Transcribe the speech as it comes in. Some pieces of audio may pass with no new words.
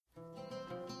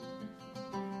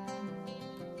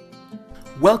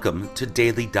Welcome to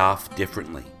Daily Daf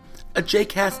Differently, a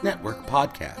JCast Network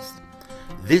podcast.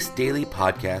 This daily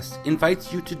podcast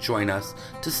invites you to join us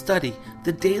to study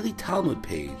the daily Talmud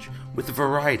page with a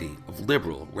variety of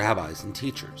liberal rabbis and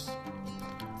teachers.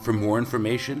 For more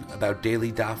information about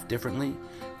Daily Daf Differently,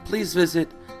 please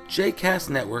visit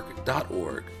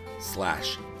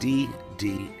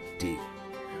jcastnetwork.org/DDD.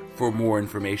 For more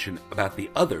information about the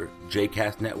other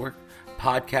JCast Network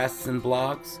podcasts and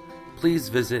blogs, please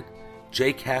visit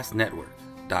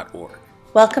jcastnetwork.org.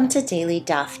 Welcome to Daily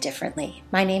Daf Differently.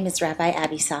 My name is Rabbi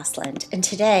Abby Sosland, and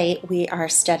today we are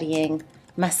studying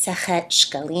Masechet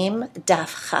Shkalim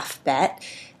Daf Chaf Bet,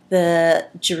 the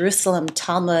Jerusalem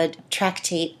Talmud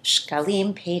Tractate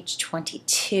Shkalim, page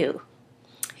 22.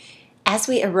 As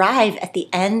we arrive at the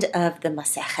end of the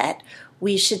Masechet,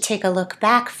 we should take a look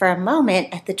back for a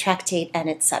moment at the tractate and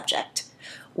its subject.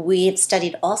 We've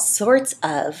studied all sorts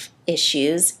of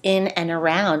issues in and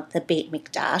around the Beit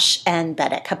Mikdash and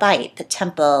Bedek HaBayit, the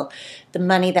temple, the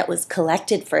money that was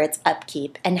collected for its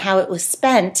upkeep, and how it was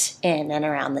spent in and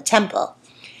around the temple.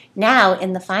 Now,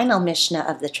 in the final Mishnah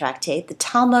of the tractate, the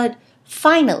Talmud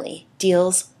finally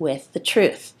deals with the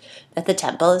truth, that the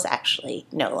temple is actually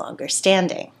no longer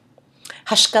standing.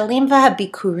 Hashkalim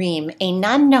v'habikurim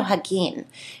einan nohagin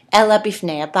ela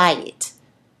bifnei habayit.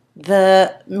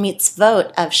 The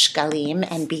mitzvot of shkalim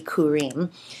and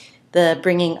bikurim, the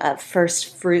bringing of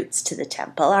first fruits to the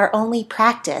temple, are only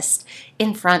practiced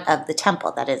in front of the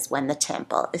temple, that is, when the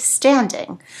temple is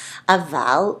standing.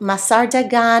 Aval masar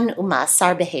dagan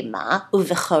umasar behema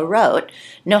uvechorot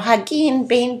nohagin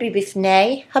bein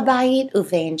bifnei habayit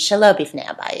uvein shelo bifnei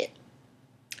habayit.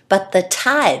 But the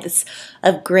tithes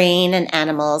of grain and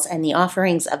animals and the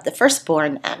offerings of the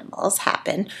firstborn animals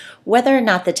happen whether or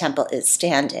not the temple is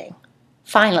standing.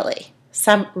 Finally,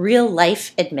 some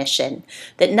real-life admission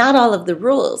that not all of the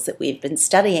rules that we've been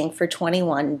studying for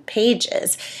 21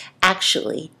 pages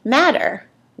actually matter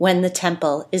when the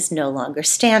temple is no longer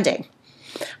standing.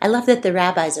 I love that the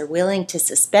rabbis are willing to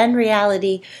suspend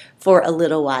reality for a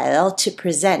little while to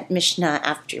present Mishnah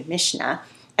after Mishnah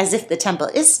as if the temple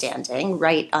is standing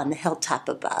right on the hilltop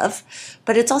above.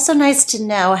 But it's also nice to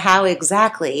know how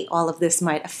exactly all of this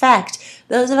might affect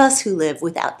those of us who live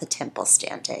without the temple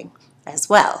standing as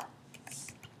well.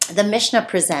 The Mishnah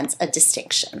presents a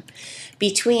distinction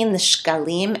between the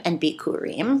shkalim and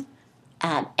bikurim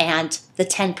and the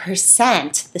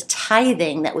 10%, the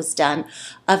tithing that was done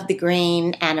of the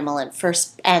grain, animal,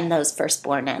 and those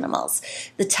firstborn animals.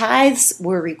 The tithes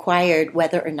were required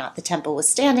whether or not the temple was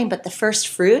standing, but the first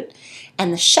fruit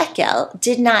and the shekel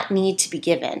did not need to be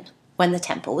given when the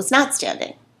temple was not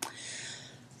standing.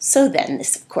 So then,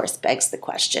 this of course begs the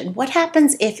question, what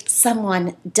happens if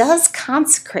someone does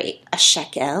consecrate a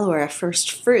shekel or a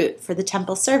first fruit for the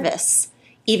temple service,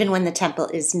 even when the temple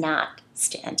is not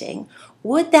standing?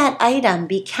 Would that item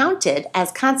be counted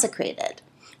as consecrated?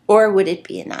 Or would it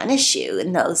be a non-issue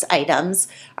and those items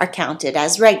are counted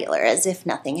as regular, as if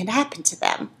nothing had happened to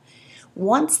them?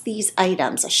 Once these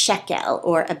items, a shekel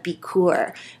or a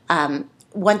bikur,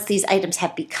 once these items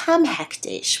have become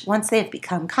hekdesh, once they have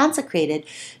become consecrated,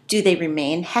 do they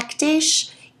remain hekdesh,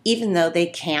 even though they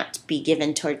can't be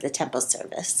given toward the temple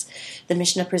service? The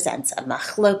Mishnah presents a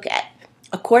machloket.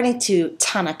 According to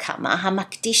Tana Kama,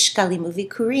 hamakdish shkalim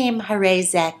uvikurim harei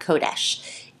zeh kodesh.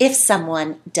 If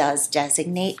someone does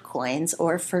designate coins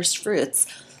or first fruits,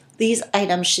 these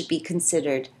items should be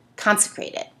considered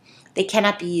consecrated. They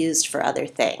cannot be used for other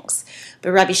things.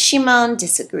 But Rabbi Shimon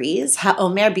disagrees.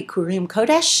 Ha'omer bikurim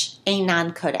kodesh,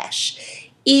 einan kodesh.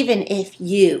 Even if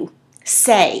you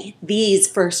say these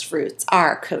first fruits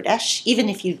are kodesh, even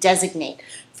if you designate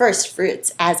first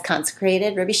fruits as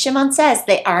consecrated, Rabbi Shimon says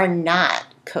they are not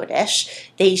kodesh.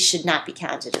 They should not be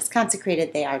counted as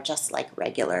consecrated. They are just like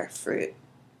regular fruit.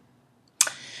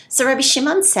 So Rabbi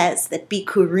Shimon says that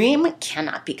bikurim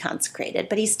cannot be consecrated,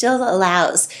 but he still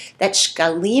allows that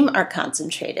shkalim are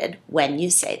concentrated when you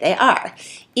say they are.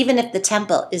 Even if the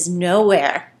temple is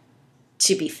nowhere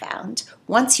to be found,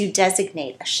 once you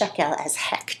designate a shekel as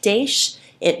hekdesh,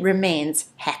 it remains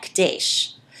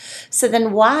hekdesh. So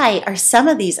then why are some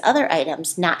of these other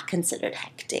items not considered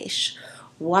hekdesh?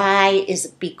 Why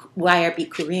are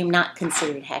bikurim not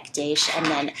considered hekdesh? And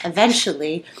then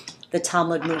eventually the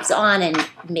Talmud moves on and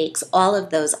makes all of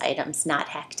those items not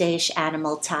hekdesh,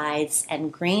 animal tithes,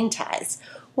 and grain tithes.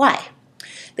 Why?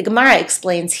 The Gemara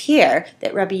explains here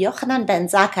that Rabbi Yochanan ben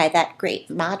Zakkai, that great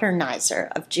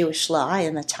modernizer of Jewish law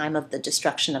in the time of the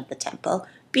destruction of the temple,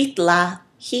 bitla,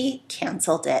 he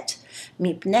canceled it,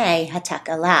 mipnei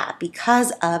hatakala,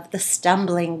 because of the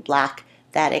stumbling block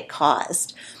that it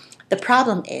caused. The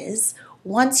problem is,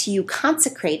 once you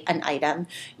consecrate an item,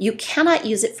 you cannot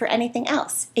use it for anything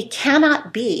else. It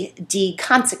cannot be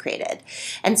deconsecrated.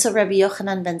 And so Rabbi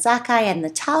Yochanan ben Zakkai and the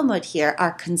Talmud here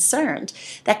are concerned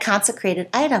that consecrated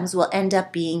items will end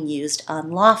up being used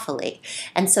unlawfully.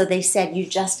 And so they said you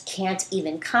just can't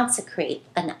even consecrate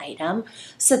an item,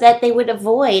 so that they would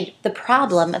avoid the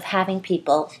problem of having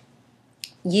people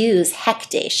use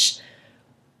hekdesh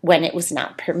when it was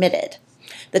not permitted.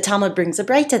 The Talmud brings a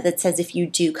braita that says if you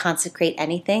do consecrate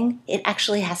anything, it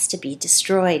actually has to be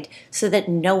destroyed so that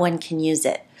no one can use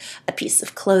it. A piece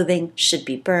of clothing should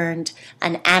be burned,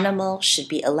 an animal should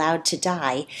be allowed to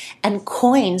die, and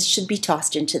coins should be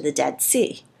tossed into the Dead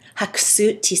Sea.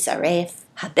 Haksut tisaref,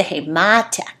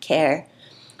 habehema te'aker,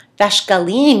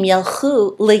 vashkalim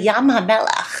yelchu liyam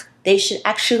hamelach. They should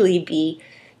actually be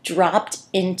dropped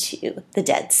into the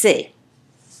Dead Sea.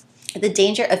 The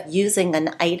danger of using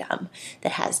an item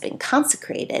that has been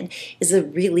consecrated is a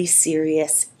really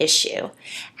serious issue,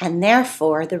 and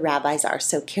therefore the rabbis are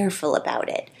so careful about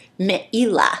it.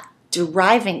 Me'ilah,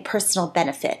 deriving personal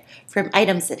benefit from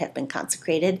items that have been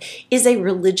consecrated, is a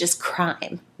religious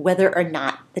crime, whether or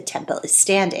not the temple is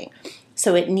standing.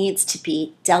 So it needs to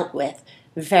be dealt with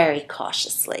very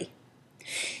cautiously.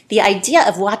 The idea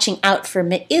of watching out for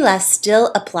me'ilah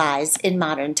still applies in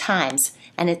modern times,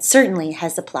 and it certainly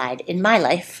has applied in my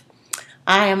life.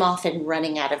 I am often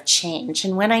running out of change,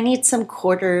 and when I need some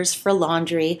quarters for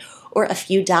laundry or a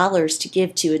few dollars to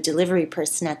give to a delivery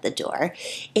person at the door,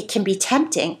 it can be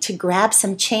tempting to grab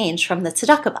some change from the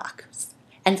tzedakah box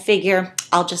and figure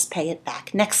I'll just pay it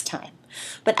back next time.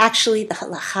 But actually, the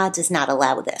halacha does not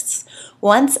allow this.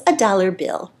 Once a dollar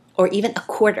bill or even a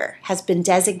quarter has been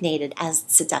designated as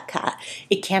tzedakah,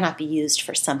 it cannot be used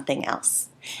for something else.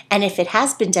 And if it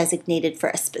has been designated for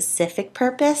a specific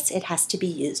purpose, it has to be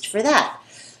used for that.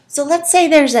 So let's say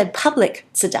there's a public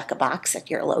tzedakah box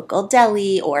at your local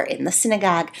deli or in the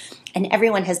synagogue, and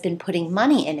everyone has been putting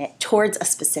money in it towards a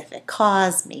specific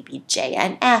cause, maybe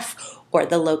JNF or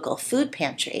the local food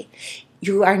pantry.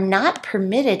 You are not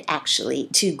permitted, actually,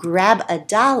 to grab a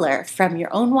dollar from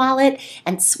your own wallet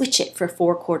and switch it for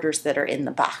 4 quarters that are in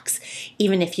the box,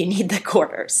 even if you need the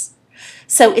quarters.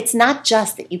 So it's not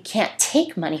just that you can't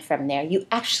take money from there, you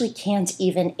actually can't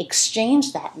even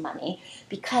exchange that money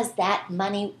because that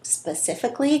money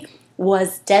specifically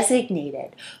was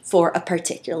designated for a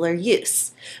particular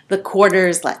use. The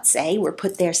quarters, let's say, were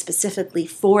put there specifically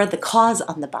for the cause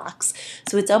on the box,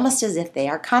 so it's almost as if they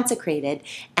are consecrated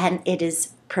and it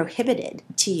is prohibited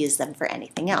to use them for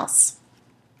anything else.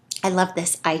 I love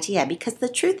this idea because the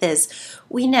truth is,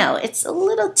 we know it's a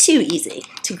little too easy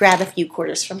to grab a few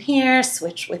quarters from here,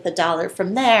 switch with a dollar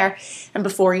from there, and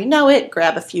before you know it,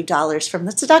 grab a few dollars from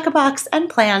the tzedakah box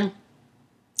and plan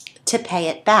to pay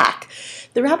it back.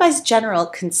 The rabbi's general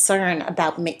concern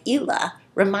about me'ilah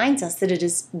reminds us that it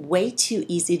is way too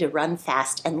easy to run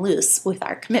fast and loose with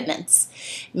our commitments.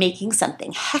 Making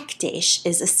something hekdesh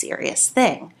is a serious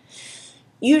thing.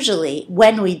 Usually,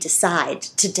 when we decide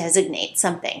to designate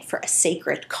something for a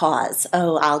sacred cause,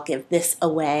 I'll give this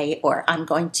away, or I'm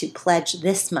going to pledge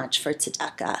this much for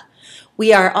tzedakah,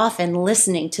 we are often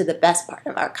listening to the best part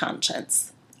of our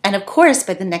conscience. And of course,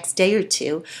 by the next day or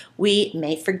two, we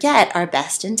may forget our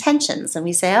best intentions, and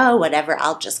we say, whatever,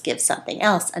 I'll just give something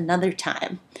else another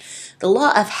time. The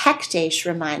law of hekdesh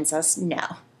reminds us,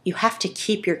 no. You have to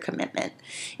keep your commitment,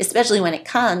 especially when it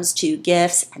comes to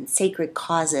gifts and sacred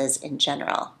causes in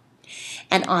general.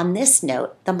 And on this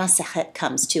note, the Masechet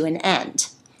comes to an end.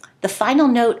 The final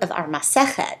note of our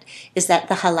Masechet is that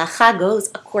the halacha goes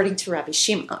according to Rabbi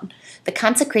Shimon. The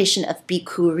consecration of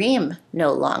bikurim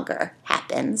no longer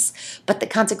happens, but the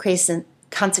consecration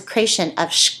of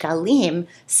shkalim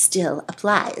still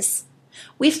applies.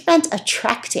 We've spent a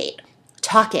tractate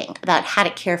talking about how to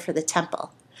care for the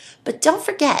temple. But don't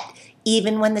forget,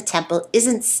 even when the temple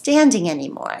isn't standing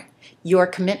anymore, your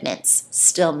commitments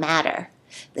still matter.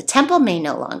 The temple may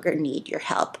no longer need your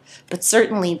help, but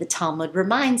certainly the Talmud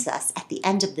reminds us at the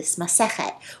end of this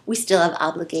Masechet, we still have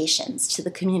obligations to the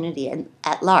community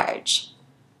at large.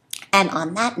 And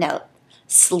on that note,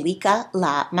 Slika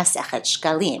la Masechet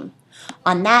Shkalim.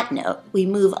 On that note, we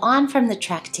move on from the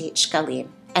tractate Shkalim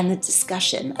and the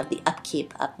discussion of the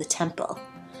upkeep of the temple.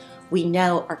 We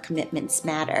know our commitments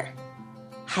matter.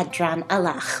 Hadran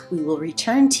alach, we will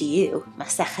return to you,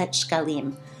 Masechet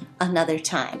Shkalim, another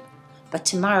time. But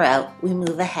tomorrow, we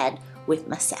move ahead with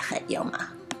Masechet Yoma.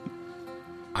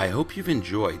 I hope you've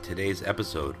enjoyed today's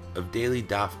episode of Daily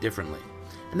Daf Differently,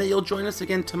 and that you'll join us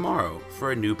again tomorrow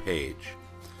for a new page.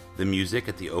 The music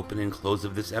at the open and close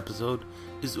of this episode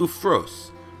is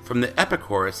Ufros from the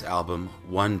Epichorus album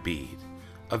One Bead,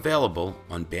 available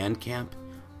on Bandcamp,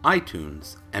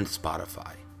 iTunes, and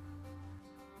Spotify.